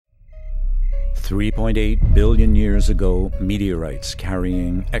3.8 billion years ago, meteorites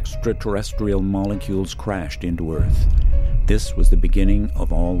carrying extraterrestrial molecules crashed into Earth. This was the beginning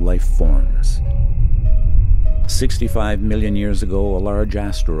of all life forms. 65 million years ago, a large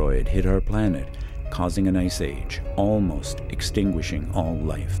asteroid hit our planet, causing an ice age, almost extinguishing all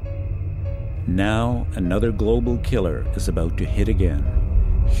life. Now, another global killer is about to hit again.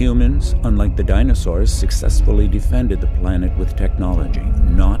 Humans, unlike the dinosaurs, successfully defended the planet with technology,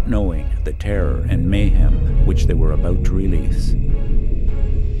 not knowing the terror and mayhem which they were about to release.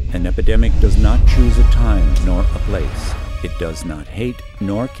 An epidemic does not choose a time nor a place. It does not hate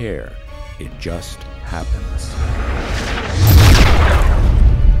nor care. It just happens.